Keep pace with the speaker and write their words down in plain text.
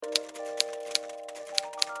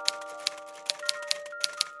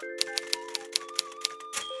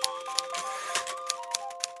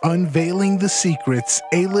unveiling the secrets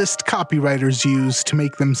A-list copywriters use to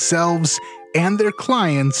make themselves and their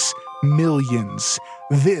clients millions.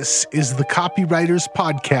 This is the Copywriters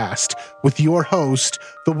Podcast with your host,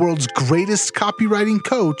 the world's greatest copywriting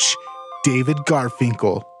coach, David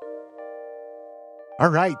Garfinkel. All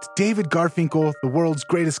right, David Garfinkel, the world's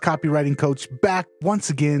greatest copywriting coach, back once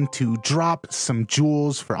again to drop some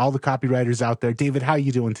jewels for all the copywriters out there. David, how are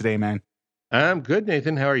you doing today, man? I'm good,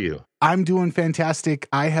 Nathan. How are you? I'm doing fantastic.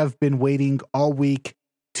 I have been waiting all week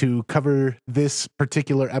to cover this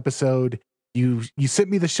particular episode. You sent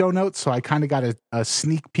me the show notes, so I kind of got a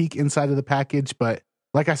sneak peek inside of the package. But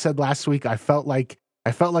like I said last week, I felt like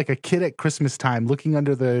a kid at Christmas time looking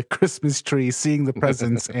under the Christmas tree, seeing the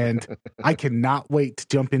presents, and I cannot wait to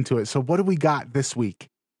jump into it. So what do we got this week?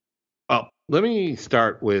 Oh, let me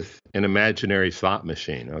start with an imaginary slot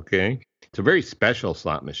machine, okay? It's a very special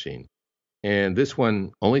slot machine. And this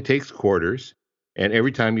one only takes quarters, and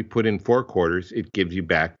every time you put in 4 quarters, it gives you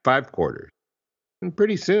back 5 quarters. And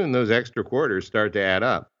pretty soon, those extra quarters start to add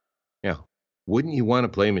up. Now, wouldn't you want to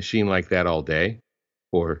play a machine like that all day?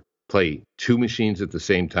 Or play 2 machines at the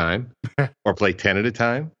same time? Or play 10 at a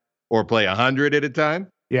time? Or play 100 at a time?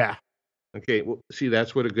 Yeah. Okay, well, see,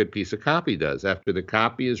 that's what a good piece of copy does. After the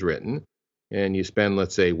copy is written, and you spend,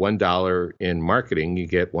 let's say, $1 in marketing, you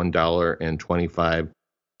get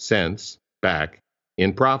 $1.25 back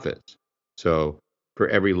in profits. So for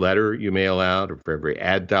every letter you mail out, or for every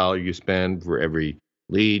ad dollar you spend, for every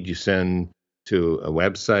lead you send to a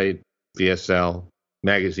website, VSL,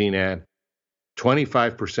 magazine ad,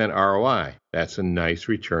 25% ROI. That's a nice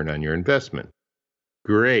return on your investment.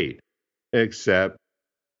 Great. Except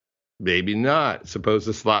maybe not. Suppose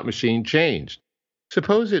the slot machine changed.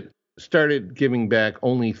 Suppose it started giving back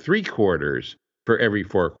only 3 quarters for every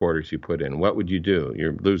 4 quarters you put in. What would you do?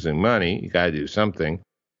 You're losing money. You got to do something.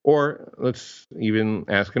 Or let's even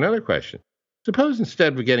ask another question. Suppose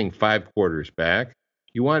instead of getting 5 quarters back,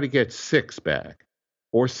 you wanted to get 6 back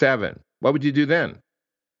or 7. What would you do then?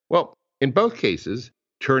 Well, in both cases,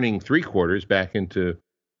 turning 3 quarters back into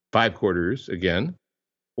 5 quarters again,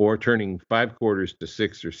 or turning 5 quarters to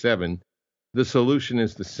 6 or 7, the solution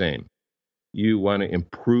is the same. You want to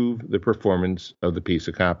improve the performance of the piece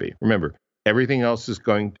of copy. Remember, everything else is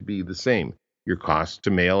going to be the same. Your cost to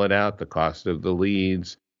mail it out, the cost of the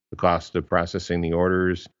leads, the cost of processing the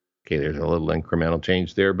orders. Okay, there's a little incremental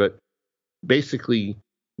change there, but basically,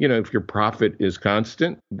 if your profit is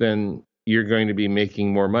constant, then you're going to be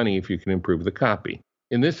making more money if you can improve the copy.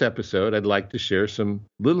 In this episode, I'd like to share some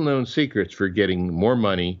little-known secrets for getting more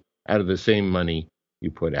money out of the same money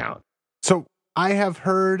you put out. So I have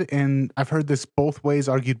heard, and I've heard this both ways,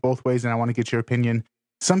 argued both ways, and I want to get your opinion.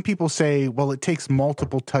 Some people say, well, it takes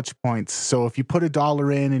multiple touch points. So if you put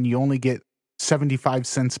 $1 in and you only get 75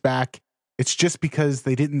 cents back, it's just because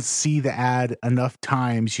they didn't see the ad enough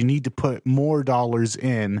times. You need to put more dollars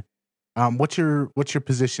in. What's your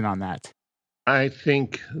position on that? I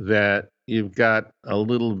think that you've got a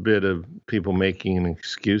little bit of people making an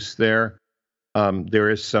excuse there.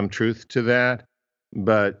 There is some truth to that,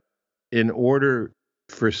 but in order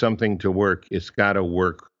for something to work, it's got to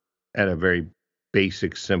work at a very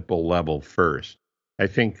basic, simple level first. I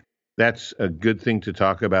think that's a good thing to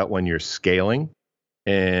talk about when you're scaling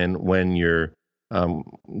and when you're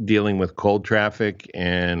dealing with cold traffic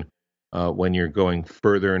and when you're going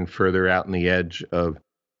further and further out in the edge of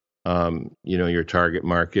your target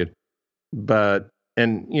market. But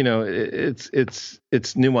it's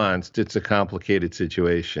nuanced. It's a complicated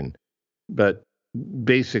situation. But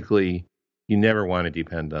basically, you never want to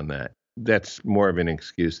depend on that. That's more of an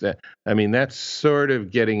excuse. That's sort of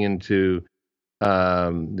getting into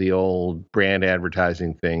the old brand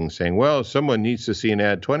advertising thing, saying, well, someone needs to see an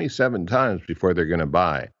ad 27 times before they're going to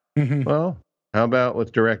buy. Mm-hmm. Well, how about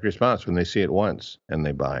with direct response when they see it once and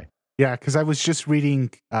they buy? Yeah, because I was just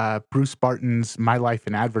reading Bruce Barton's My Life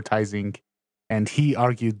in Advertising, and he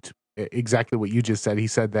argued exactly what you just said. He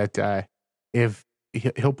said that if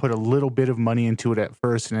he'll put a little bit of money into it at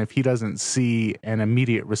first, and if he doesn't see an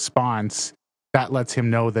immediate response, that lets him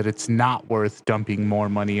know that it's not worth dumping more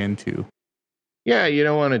money into. Yeah, you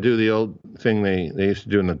don't want to do the old thing they used to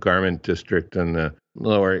do in the garment district on the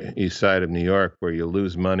Lower East Side of New York, where you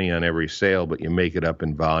lose money on every sale, but you make it up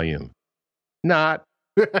in volume. Not.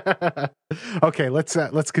 Okay,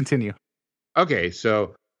 let's continue. Okay,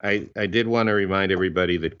 so I did want to remind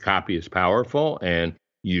everybody that copy is powerful, and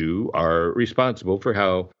you are responsible for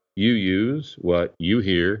how you use what you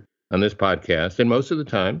hear on this podcast. And most of the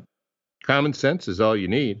time, common sense is all you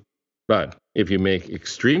need. But if you make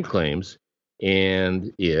extreme claims,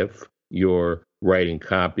 and if you're writing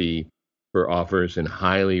copy for offers in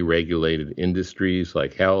highly regulated industries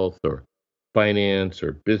like health or finance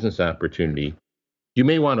or business opportunity, you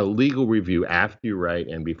may want a legal review after you write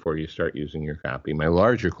and before you start using your copy. My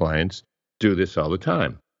larger clients do this all the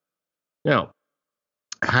time. Now,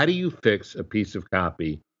 how do you fix a piece of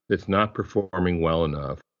copy that's not performing well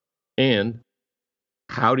enough? And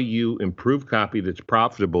how do you improve copy that's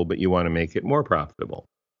profitable, but you want to make it more profitable?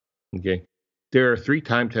 Okay. There are 3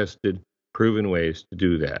 time-tested, proven ways to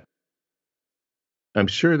do that. I'm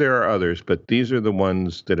sure there are others, but these are the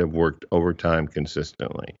ones that have worked over time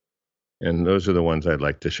consistently. And those are the ones I'd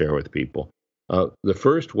like to share with people. The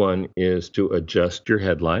first one is to adjust your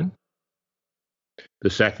headline. The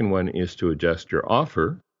second one is to adjust your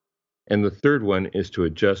offer. And the third one is to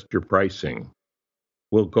adjust your pricing.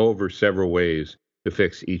 We'll go over several ways to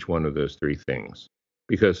fix each one of those 3 things,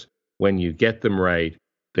 because when you get them right,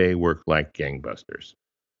 they work like gangbusters.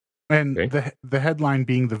 And Okay? the headline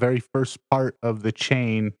being the very first part of the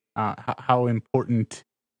chain, how important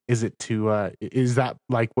is it to, is that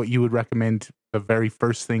like what you would recommend, the very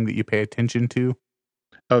first thing that you pay attention to?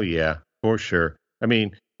 Oh, yeah, for sure. I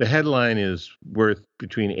mean, the headline is worth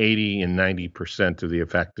between 80 and 90% of the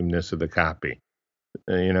effectiveness of the copy.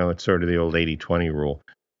 It's sort of the old 80-20 rule.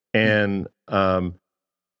 And the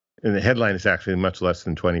headline is actually much less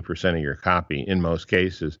than 20% of your copy in most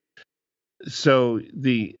cases. So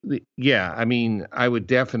I mean, I would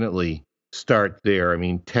definitely start there. I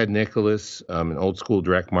mean, Ted Nicholas, an old school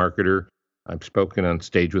direct marketer. I've spoken on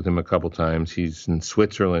stage with him a couple times. He's in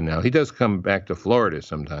Switzerland now. He does come back to Florida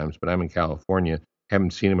sometimes, but I'm in California.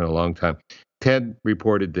 Haven't seen him in a long time. Ted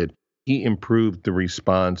reported that he improved the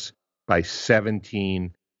response by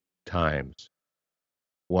 17 times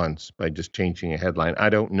once by just changing a headline. I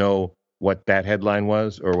don't know what that headline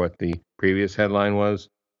was or what the previous headline was,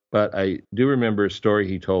 but I do remember a story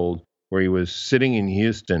he told where he was sitting in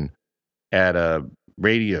Houston at a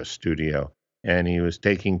radio studio and he was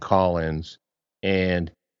taking call-ins and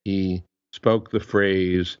he spoke the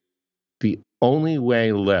phrase, "The only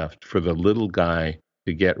way left for the little guy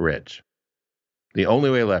to get rich." The only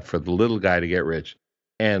way left for the little guy to get rich.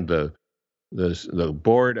 And the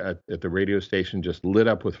board at the radio station just lit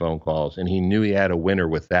up with phone calls, and he knew he had a winner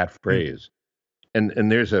with that phrase.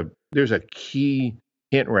 And there's a key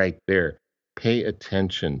hint right there. Pay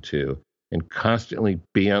attention to and constantly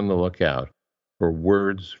be on the lookout for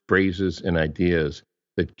words, phrases, and ideas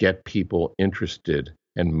that get people interested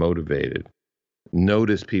and motivated.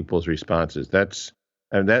 Notice people's responses.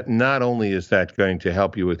 That not only is that going to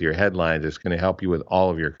help you with your headlines, it's going to help you with all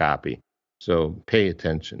of your copy. So pay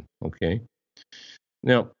attention, okay?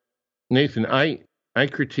 Now, Nathan, I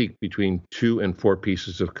critique between 2 and 4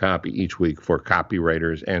 pieces of copy each week for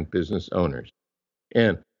copywriters and business owners.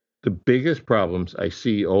 And the biggest problems I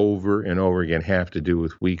see over and over again have to do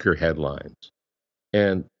with weaker headlines.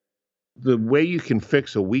 And the way you can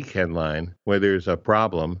fix a weak headline, where there's a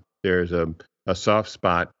problem, there's a soft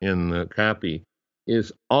spot in the copy,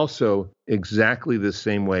 is also exactly the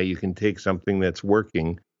same way you can take something that's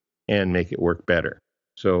working and make it work better.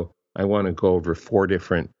 So I want to go over 4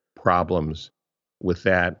 different problems with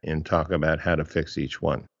that and talk about how to fix each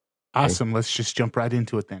one. Awesome. Okay? Let's just jump right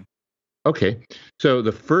into it then. Okay. So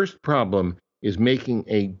the first problem is making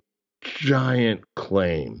a giant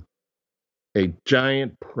claim, a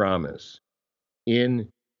giant promise in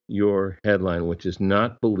your headline, which is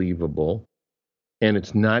not believable, and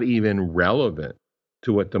it's not even relevant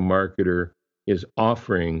to what the marketer is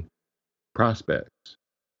offering prospects.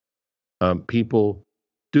 People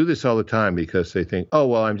do this all the time because they think, oh,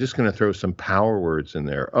 well, I'm just going to throw some power words in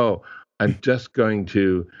there. Oh, I'm just going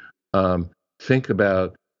to think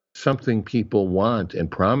about something people want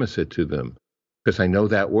and promise it to them because I know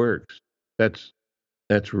that works.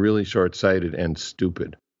 That's really short-sighted and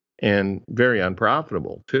stupid and very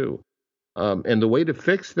unprofitable too. And the way to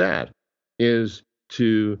fix that is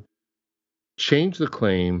to change the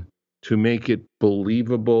claim to make it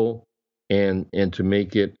believable and to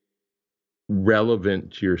make it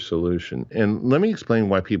relevant to your solution. And let me explain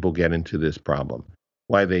why people get into this problem,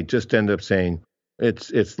 why they just end up saying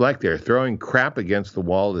it's like they're throwing crap against the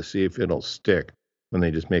wall to see if it'll stick when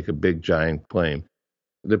they just make a big giant claim.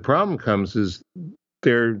 The problem comes is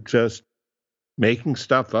they're just making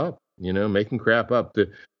stuff up, making crap up.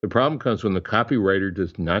 The problem comes when the copywriter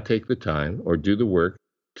does not take the time or do the work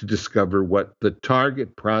to discover what the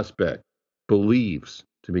target prospect believes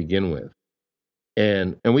to begin with.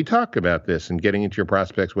 And we talked about this in Getting Into Your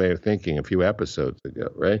Prospect's Way of Thinking a few episodes ago,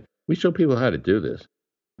 right? We show people how to do this.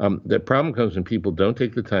 The problem comes when people don't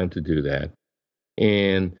take the time to do that,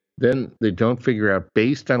 and then they don't figure out,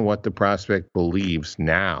 based on what the prospect believes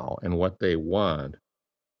now and what they want,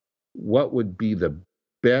 what would be the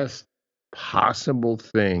best possible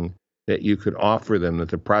thing that you could offer them that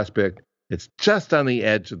the prospect it's just on the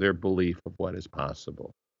edge of their belief of what is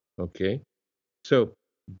possible. Okay? So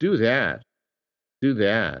do that. Do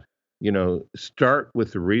that. Start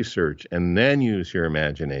with the research and then use your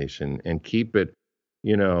imagination and keep it,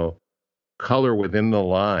 color within the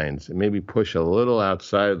lines and maybe push a little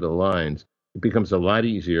outside of the lines. It becomes a lot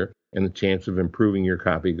easier and the chance of improving your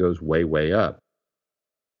copy goes way, way up.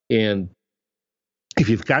 And if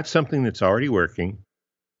you've got something that's already working,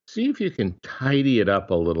 see if you can tidy it up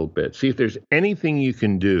a little bit. See if there's anything you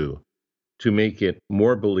can do to make it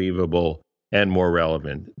more believable and more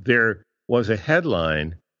relevant. There was a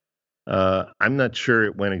headline. I'm not sure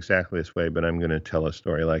it went exactly this way, but I'm going to tell a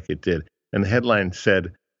story like it did. And the headline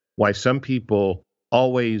said, "Why some people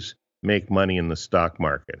always make money in the stock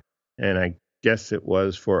market." And I guess it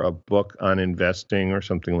was for a book on investing or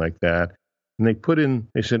something like that. And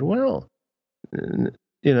they said, well,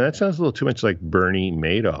 that sounds a little too much like Bernie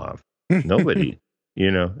Madoff. Nobody,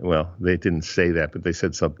 well, they didn't say that, but they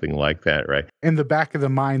said something like that, right? In the back of the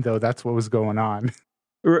mind, though, that's what was going on.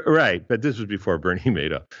 Right. But this was before Bernie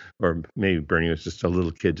Madoff, or maybe Bernie was just a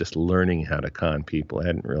little kid just learning how to con people.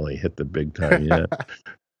 Hadn't really hit the big time yet.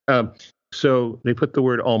 So they put the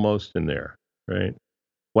word almost in there, right?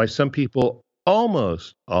 Why some people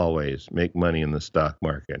almost always make money in the stock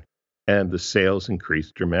market and the sales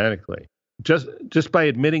increase dramatically. Just by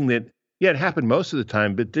admitting that, yeah, it happened most of the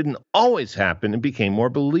time, but didn't always happen and became more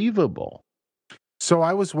believable. So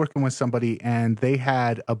I was working with somebody and they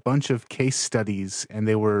had a bunch of case studies and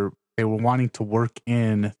they were wanting to work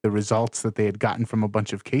in the results that they had gotten from a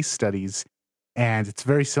bunch of case studies. And it's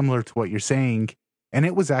very similar to what you're saying. And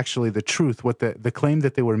it was actually the truth. What the claim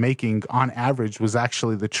that they were making on average was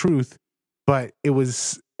actually the truth, but it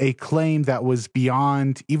was a claim that was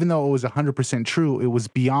beyond, even though it was 100% true, it was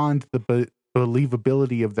beyond the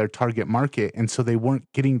believability of their target market. And so they weren't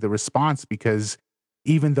getting the response because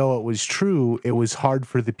even though it was true, it was hard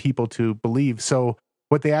for the people to believe. So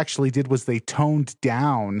what they actually did was they toned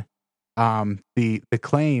down the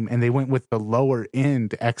claim and they went with the lower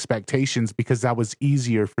end expectations because that was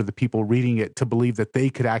easier for the people reading it to believe that they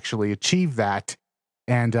could actually achieve that.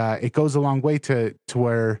 And it goes a long way to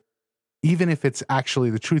where even if it's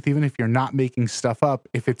actually the truth, even if you're not making stuff up,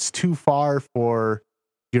 if it's too far for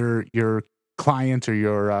your client or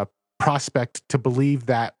your prospect to believe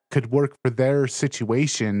that could work for their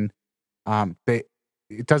situation, it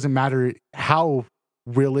doesn't matter how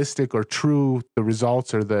realistic or true the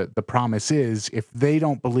results or the promise is. If they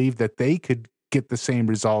don't believe that they could get the same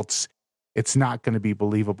results, it's not going to be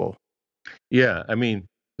believable. Yeah, I mean,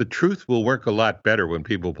 the truth will work a lot better when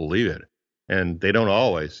people believe it. And they don't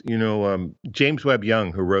always. James Webb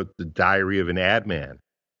Young, who wrote The Diary of an Ad Man,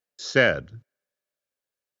 said,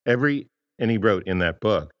 and he wrote in that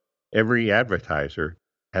book, every advertiser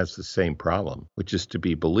has the same problem, which is to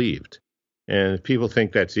be believed. And if people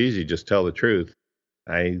think that's easy, just tell the truth.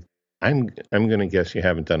 I'm going to guess you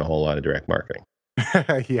haven't done a whole lot of direct marketing.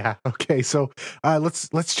 Yeah. Okay. So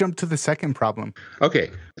let's jump to the second problem.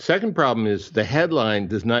 Okay. The second problem is the headline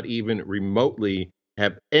does not even remotely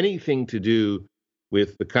have anything to do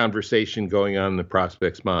with the conversation going on in the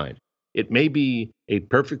prospect's mind. It may be a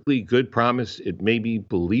perfectly good promise. It may be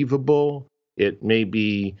believable. It may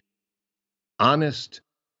be honest,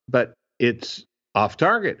 but it's off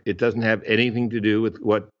target. It doesn't have anything to do with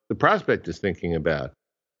what the prospect is thinking about.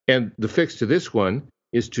 And the fix to this one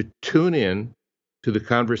is to tune in to the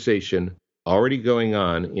conversation already going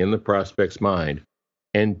on in the prospect's mind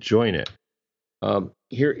and join it.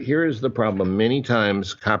 Here is the problem. Many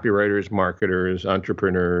times, copywriters, marketers,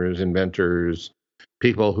 entrepreneurs, inventors,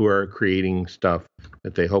 people who are creating stuff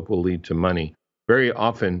that they hope will lead to money, very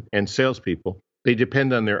often, and salespeople, they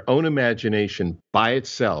depend on their own imagination by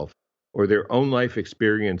itself or their own life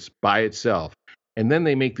experience by itself. And then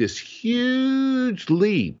they make this huge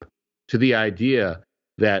leap to the idea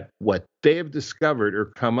that what they have discovered or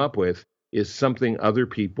come up with is something other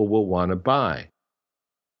people will want to buy.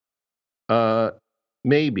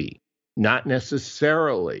 Maybe, not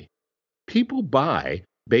necessarily. People buy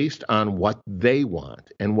based on what they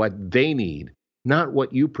want and what they need, not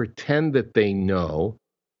what you pretend that they know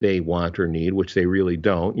they want or need, which they really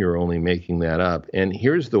don't. You're only making that up. And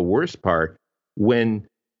here's the worst part. And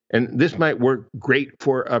this might work great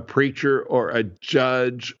for a preacher or a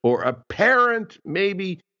judge or a parent,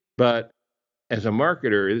 maybe, but as a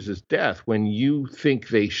marketer, this is death. When you think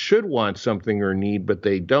they should want something or need, but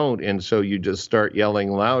they don't, and so you just start yelling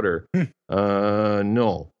louder.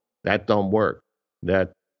 No, that don't work.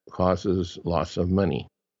 That causes loss of money.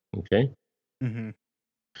 Okay? Mm-hmm.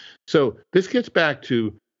 So this gets back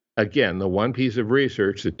to again, the one piece of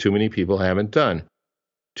research that too many people haven't done.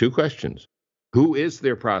 2 questions. Who is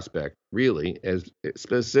their prospect, really, as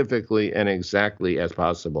specifically and exactly as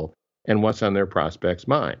possible, and what's on their prospect's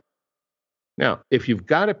mind? Now, if you've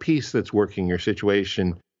got a piece that's working, your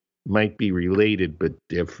situation might be related but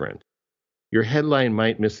different. Your headline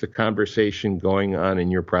might miss the conversation going on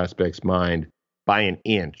in your prospect's mind by an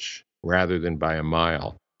inch rather than by a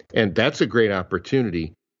mile. And that's a great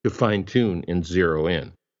opportunity to fine-tune and zero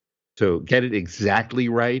in. So get it exactly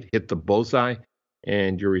right, hit the bullseye,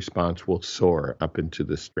 and your response will soar up into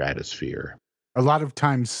the stratosphere. A lot of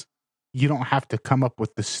times, you don't have to come up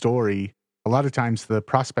with the story. A lot of times, the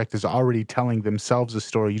prospect is already telling themselves a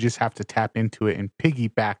story. You just have to tap into it and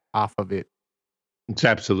piggyback off of it. It's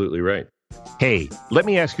absolutely right. Hey, let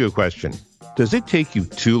me ask you a question. Does it take you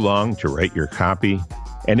too long to write your copy?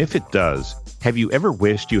 And if it does, have you ever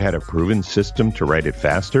wished you had a proven system to write it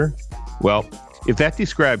faster? Well, if that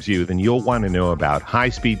describes you, then you'll want to know about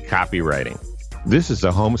high-speed copywriting. This is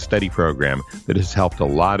a home study program that has helped a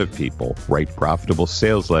lot of people write profitable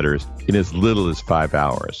sales letters in as little as 5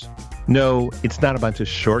 hours. No, it's not a bunch of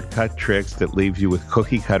shortcut tricks that leave you with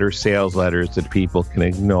cookie-cutter sales letters that people can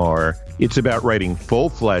ignore. It's about writing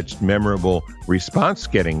full-fledged, memorable,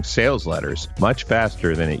 response-getting sales letters much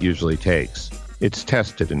faster than it usually takes. It's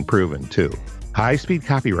tested and proven, too. High-speed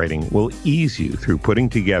copywriting will ease you through putting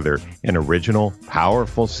together an original,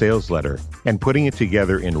 powerful sales letter and putting it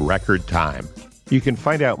together in record time. You can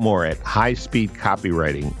find out more at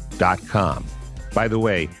highspeedcopywriting.com. By the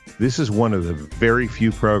way, this is one of the very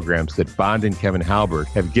few programs that Bond and Kevin Halbert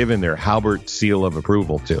have given their Halbert seal of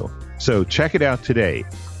approval to. So check it out today,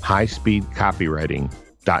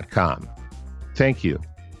 highspeedcopywriting.com. Thank you.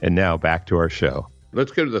 And now back to our show.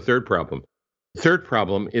 Let's go to the third problem. The third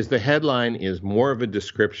problem is the headline is more of a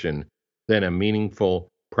description than a meaningful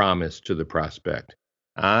promise to the prospect.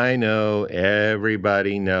 I know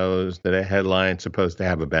everybody knows that a headline's supposed to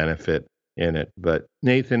have a benefit in it, but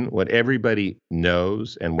Nathan, what everybody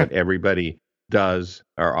knows and what everybody does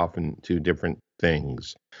are often two different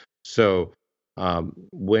things. So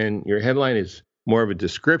when your headline is more of a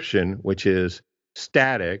description, which is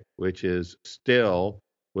static, which is still,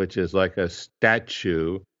 which is like a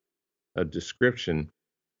statue, a description,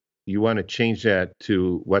 you want to change that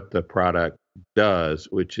to what the product does,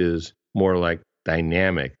 which is more like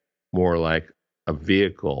dynamic, more like a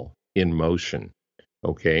vehicle in motion.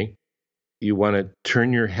 Okay? You want to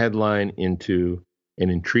turn your headline into an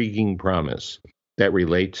intriguing promise that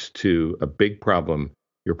relates to a big problem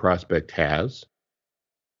your prospect has,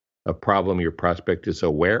 a problem your prospect is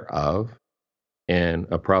aware of, and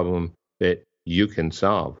a problem that you can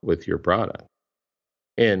solve with your product.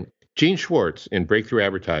 And Gene Schwartz in Breakthrough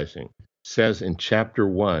Advertising says in Chapter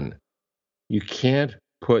 1, you can't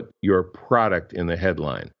put your product in the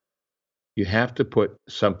headline. You have to put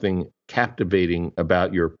something captivating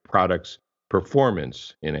about your product's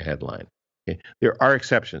performance in a headline. Okay? There are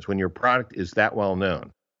exceptions. When your product is that well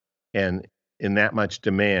known and in that much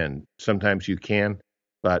demand, sometimes you can,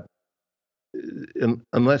 but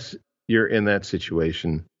unless you're in that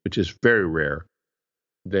situation, which is very rare,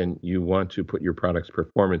 then you want to put your product's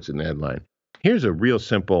performance in the headline. Here's a real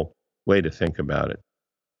simple way to think about it.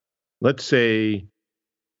 Let's say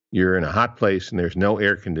you're in a hot place and there's no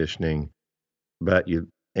air conditioning, but you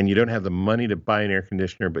don't have the money to buy an air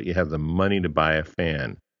conditioner, but you have the money to buy a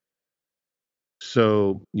fan.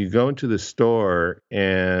 So you go into the store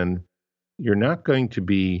and you're not going to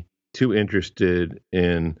be too interested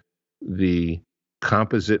in the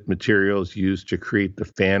composite materials used to create the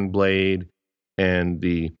fan blade and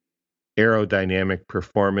the aerodynamic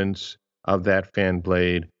performance of that fan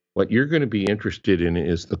blade. What you're going to be interested in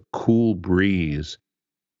is the cool breeze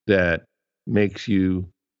that makes you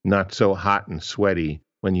not so hot and sweaty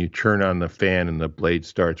when you turn on the fan and the blade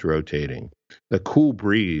starts rotating. The cool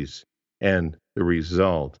breeze and the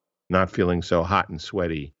result, not feeling so hot and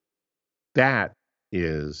sweaty, that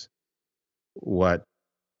is what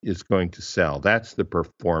is going to sell. That's the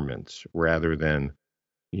performance rather than,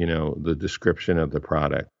 the description of the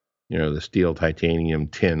product. The steel, titanium,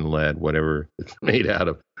 tin, lead, whatever it's made out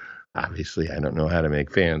of. Obviously, I don't know how to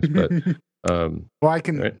make fans, but well, I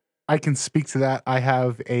can speak to that. I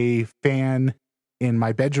have a fan in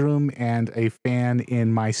my bedroom and a fan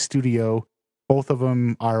in my studio. Both of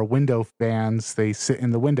them are window fans. They sit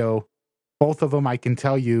in the window. Both of them, I can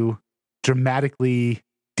tell you, dramatically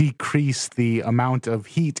decrease the amount of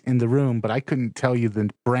heat in the room, but I couldn't tell you the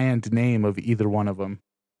brand name of either one of them.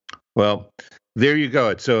 Well, there you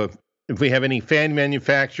go. So if we have any fan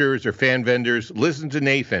manufacturers or fan vendors, listen to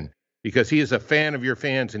Nathan, because he is a fan of your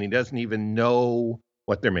fans and he doesn't even know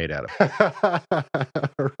what they're made out of.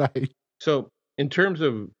 Right. So in terms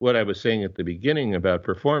of what I was saying at the beginning about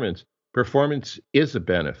performance, performance is a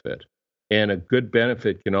benefit. And a good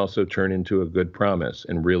benefit can also turn into a good promise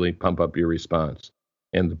and really pump up your response.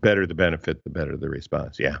 And the better the benefit, the better the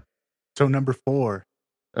response. Yeah. So number 4.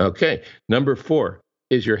 Okay. Number 4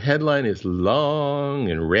 is your headline is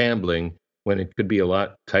long and rambling when it could be a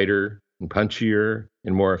lot tighter and punchier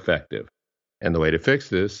and more effective. And the way to fix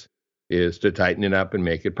this is to tighten it up and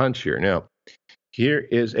make it punchier. Now, here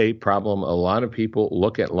is a problem. A lot of people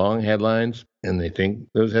look at long headlines and they think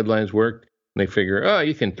those headlines work. And they figure, oh,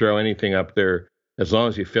 you can throw anything up there as long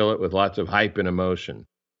as you fill it with lots of hype and emotion.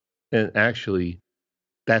 And actually,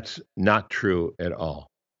 that's not true at all.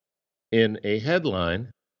 In a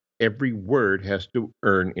headline, every word has to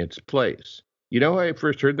earn its place. You know who I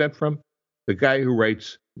first heard that from? The guy who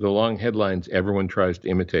writes the long headlines everyone tries to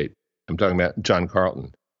imitate. I'm talking about John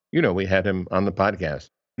Carlton. You know, we had him on the podcast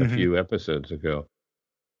a few episodes ago.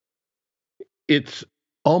 It's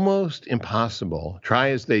almost impossible, try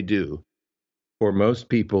as they do, for most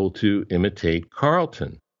people to imitate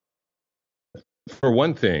Carlton. For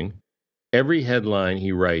one thing, every headline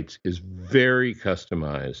he writes is very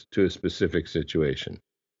customized to a specific situation.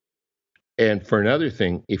 And for another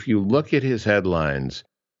thing, if you look at his headlines,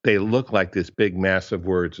 they look like this big mass of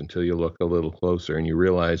words until you look a little closer and you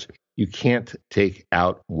realize you can't take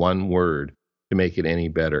out one word to make it any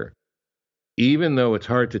better. Even though it's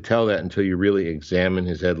hard to tell that until you really examine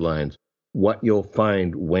his headlines, what you'll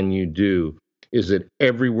find when you do is that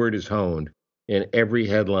every word is honed and every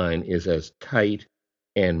headline is as tight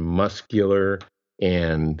and muscular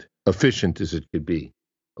and efficient as it could be.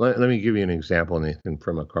 Let me give you an example, Nathan,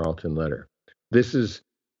 from a Carlton letter. This is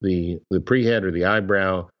the pre-head or the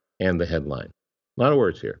eyebrow and the headline. A lot of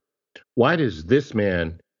words here. Why does this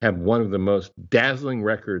man have one of the most dazzling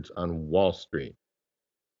records on Wall Street?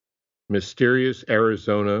 Mysterious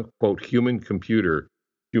Arizona, quote, human computer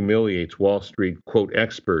humiliates Wall Street, quote,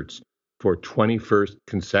 experts for 21st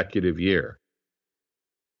consecutive year.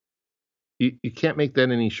 You can't make that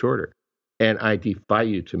any shorter. And I defy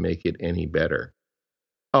you to make it any better.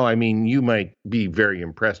 Oh, I mean, you might be very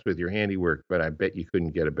impressed with your handiwork, but I bet you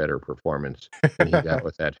couldn't get a better performance than he got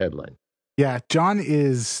with that headline. Yeah, John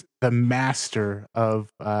is the master of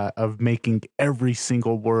making every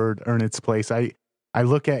single word earn its place. I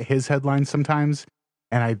look at his headlines sometimes,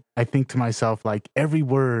 and I think to myself, like, every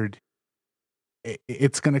word,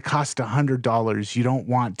 it's going to cost $100. You don't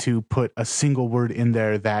want to put a single word in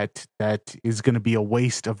there that is going to be a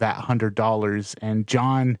waste of that $100. And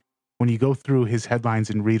John, when you go through his headlines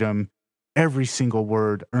and read them, every single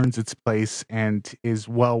word earns its place and is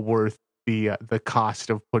well worth the cost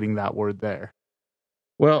of putting that word there.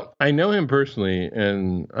 Well, I know him personally,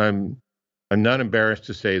 and I'm not embarrassed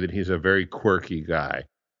to say that he's a very quirky guy.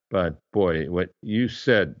 But boy, what you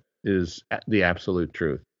said is the absolute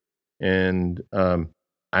truth. And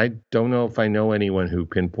I don't know if I know anyone who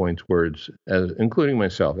pinpoints words, including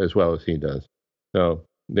myself, as well as he does. So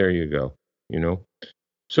there you go. You know.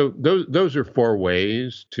 So those are 4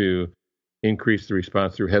 ways to increase the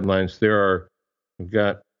response through headlines. We've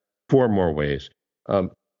got 4 more ways.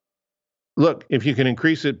 Look, if you can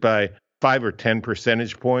increase it by 5 or 10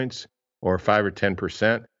 percentage points or 5 or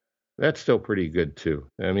 10%, that's still pretty good too.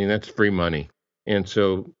 I mean, that's free money. And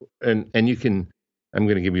so, and you can, I'm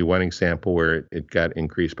going to give you one example where it got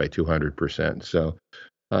increased by 200%. So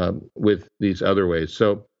with these other ways.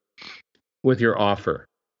 So with your offer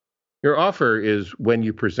is when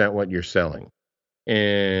you present what you're selling.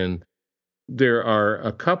 And there are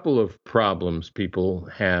a couple of problems people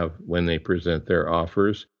have when they present their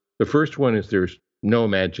offers. The first one is there's no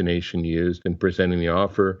imagination used in presenting the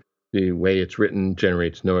offer. The way it's written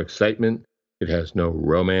generates no excitement. It has no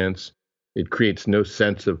romance. It creates no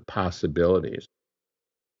sense of possibilities.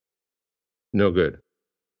 No good.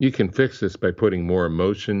 You can fix this by putting more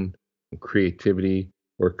emotion, creativity,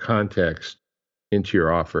 or context into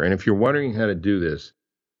your offer. And if you're wondering how to do this,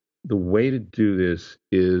 the way to do this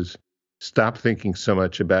is stop thinking so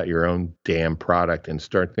much about your own damn product and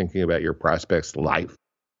start thinking about your prospect's life.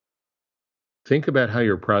 Think about how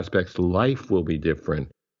your prospect's life will be different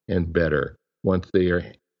and better once they are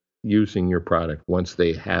using your product, once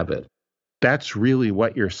they have it. That's really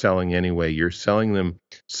what you're selling anyway. You're selling them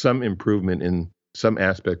some improvement in some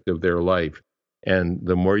aspect of their life. And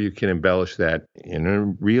the more you can embellish that in a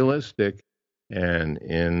realistic and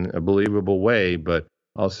in a believable way, but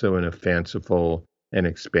also in a fanciful and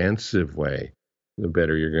expansive way, the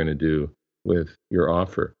better you're going to do with your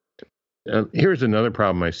offer. Here's another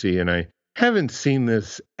problem I see, and I haven't seen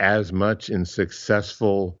this as much in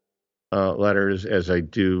successful letters as I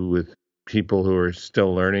do with people who are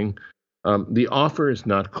still learning. The offer is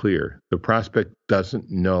not clear. The prospect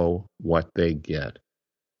doesn't know what they get.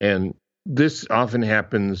 And this often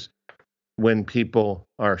happens when people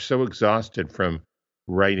are so exhausted from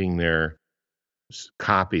writing their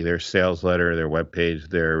copy, their sales letter, their webpage,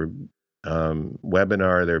 their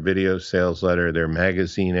webinar, their video sales letter, their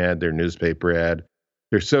magazine ad, their newspaper ad.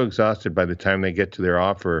 They're so exhausted by the time they get to their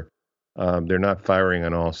offer, they're not firing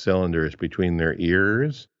on all cylinders between their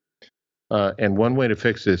ears. And one way to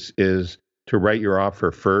fix this is to write your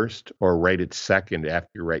offer first or write it second after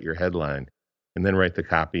you write your headline, and then write the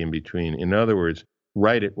copy in between. In other words,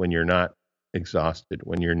 write it when you're not exhausted,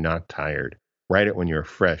 when you're not tired. Write it when you're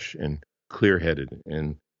fresh and clear-headed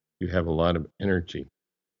and you have a lot of energy.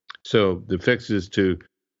 So the fix is to,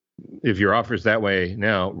 if your offer's that way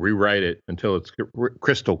now, rewrite it until it's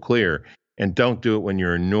crystal clear, and don't do it when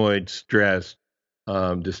you're annoyed, stressed,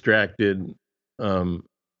 distracted,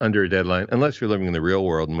 under a deadline, unless you're living in the real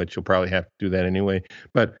world, in which you'll probably have to do that anyway.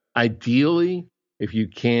 But ideally, if you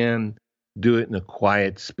can, do it in a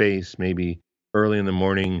quiet space, maybe early in the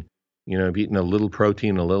morning. You've eaten a little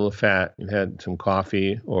protein, a little fat, you've had some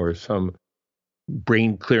coffee or some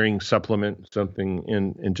brain clearing supplement, something,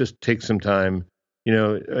 and just take some time.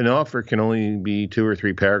 An offer can only be 2 or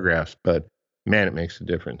 3 paragraphs, but man, it makes a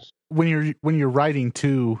difference. When you're writing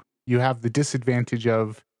too, you have the disadvantage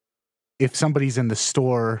of, if somebody's in the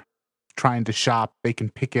store trying to shop, they can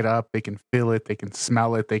pick it up, they can feel it, they can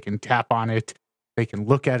smell it, they can tap on it, they can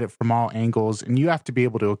look at it from all angles, and you have to be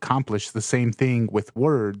able to accomplish the same thing with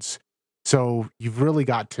words. So you've really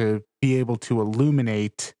got to be able to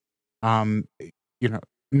illuminate,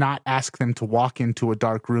 not ask them to walk into a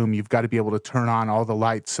dark room. You've got to be able to turn on all the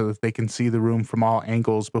lights so that they can see the room from all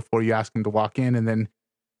angles before you ask them to walk in. And then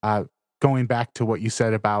going back to what you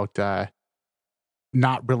said about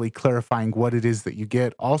not really clarifying what it is that you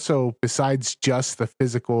get. Also, besides just the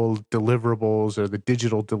physical deliverables or the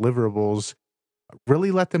digital deliverables,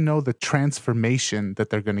 really let them know the transformation that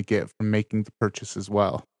they're going to get from making the purchase as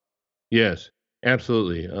well. Yes,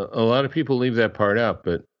 absolutely. A lot of people leave that part out,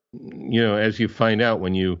 but as you find out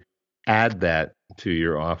when you add that to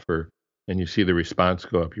your offer and you see the response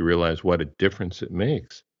go up, you realize what a difference it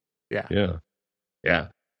makes. Yeah.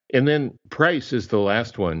 And then price is the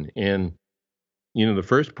last one. And the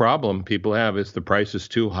first problem people have is the price is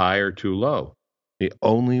too high or too low. The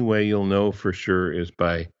only way you'll know for sure is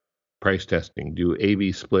by price testing. Do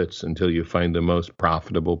A/B splits until you find the most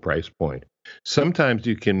profitable price point. Sometimes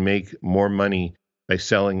you can make more money by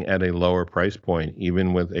selling at a lower price point,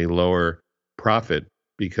 even with a lower profit,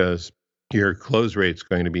 because your close rate's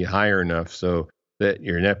going to be higher enough so that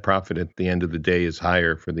your net profit at the end of the day is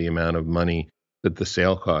higher for the amount of money that the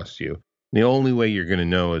sale costs you. The only way you're going to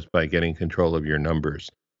know is by getting control of your numbers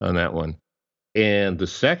on that one. And the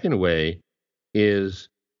second way is,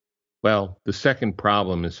 the second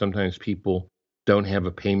problem is sometimes people don't have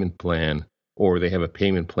a payment plan, or they have a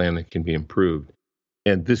payment plan that can be improved.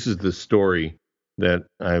 And this is the story that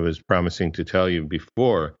I was promising to tell you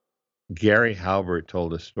before. Gary Halbert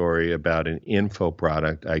told a story about an info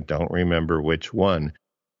product. I don't remember which one.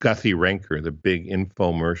 Guthy-Renker, the big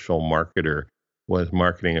infomercial marketer, was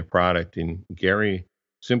marketing a product, and Gary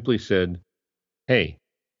simply said, hey,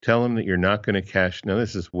 tell them that you're not going to cash. Now,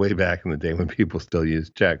 this is way back in the day when people still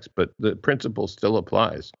use checks, but the principle still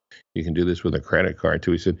applies. You can do this with a credit card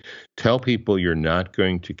too. He said, tell people you're not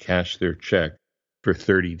going to cash their check for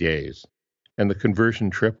 30 days. And the conversion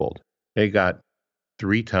tripled. They got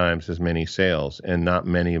 3 times as many sales, and not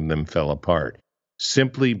many of them fell apart,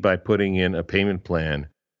 simply by putting in a payment plan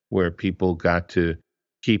where people got to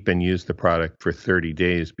keep and use the product for 30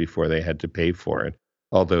 days before they had to pay for it,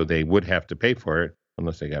 although they would have to pay for it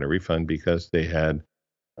unless they got a refund because they had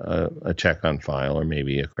a check on file or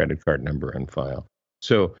maybe a credit card number on file.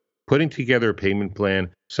 So putting together a payment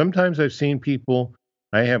plan, sometimes I've seen people,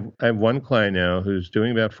 I have one client now who's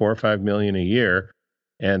doing about $4 or $5 million a year,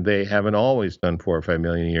 and they haven't always done $4 or $5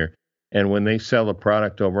 million a year. And when they sell a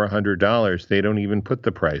product over $100, they don't even put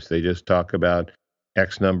the price. They just talk about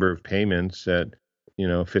X number of payments at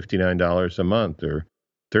 $59 a month or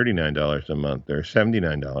 $39 a month or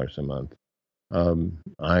 $79 a month.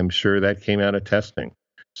 I'm sure that came out of testing.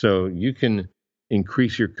 So you can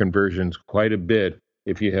increase your conversions quite a bit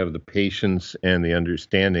if you have the patience and the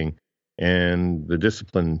understanding and the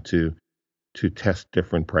discipline to test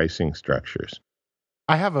different pricing structures.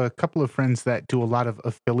 I have a couple of friends that do a lot of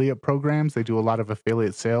affiliate programs. They do a lot of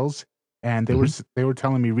affiliate sales, and they were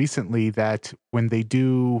telling me recently that when they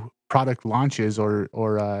do product launches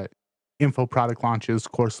or info product launches,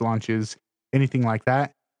 course launches, anything like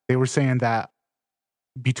that, they were saying that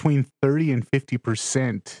between 30 and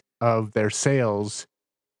 50% of their sales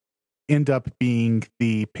end up being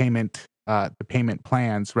the payment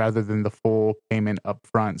plans rather than the full payment up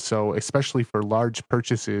front. So especially for large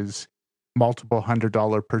purchases, multiple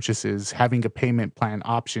 $100 purchases, having a payment plan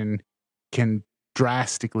option can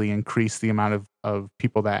drastically increase the amount of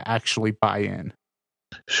people that actually buy in.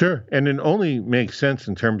 Sure. And it only makes sense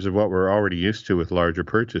in terms of what we're already used to with larger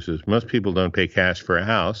purchases. Most people don't pay cash for a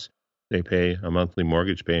house. They pay a monthly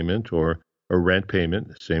mortgage payment or a rent payment,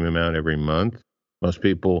 the same amount every month. Most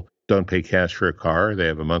people don't pay cash for a car. They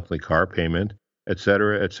have a monthly car payment, et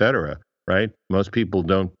cetera, right? Most people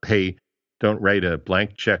don't write a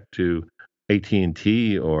blank check to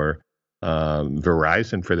AT&T or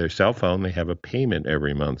Verizon for their cell phone. They have a payment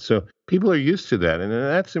every month. So people are used to that. And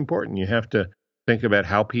that's important. You have to think about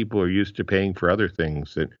how people are used to paying for other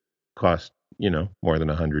things that cost, more than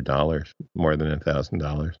 $100, more than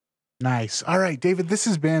 $1,000. Nice. All right, David, this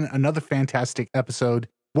has been another fantastic episode.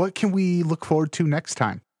 What can we look forward to next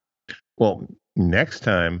time? Well, next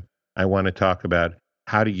time I want to talk about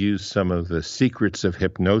how to use some of the secrets of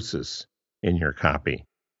hypnosis in your copy.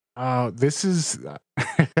 This is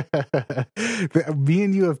me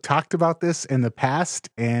and you have talked about this in the past,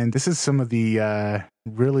 and this is some of the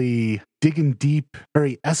really digging deep,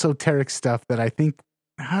 very esoteric stuff that I think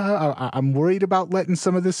I'm worried about letting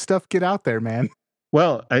some of this stuff get out there, man.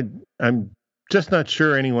 Well, I'm just not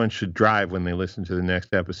sure anyone should drive when they listen to the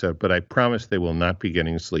next episode, but I promise they will not be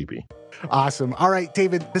getting sleepy. Awesome. All right,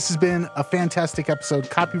 David, this has been a fantastic episode.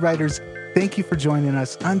 Copywriters, thank you for joining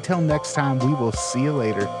us. Until next time, we will see you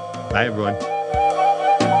later. Bye, everyone.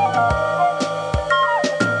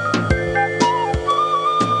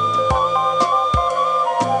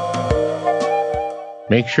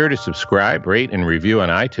 Make sure to subscribe, rate, and review on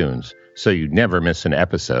iTunes so you never miss an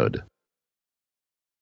episode.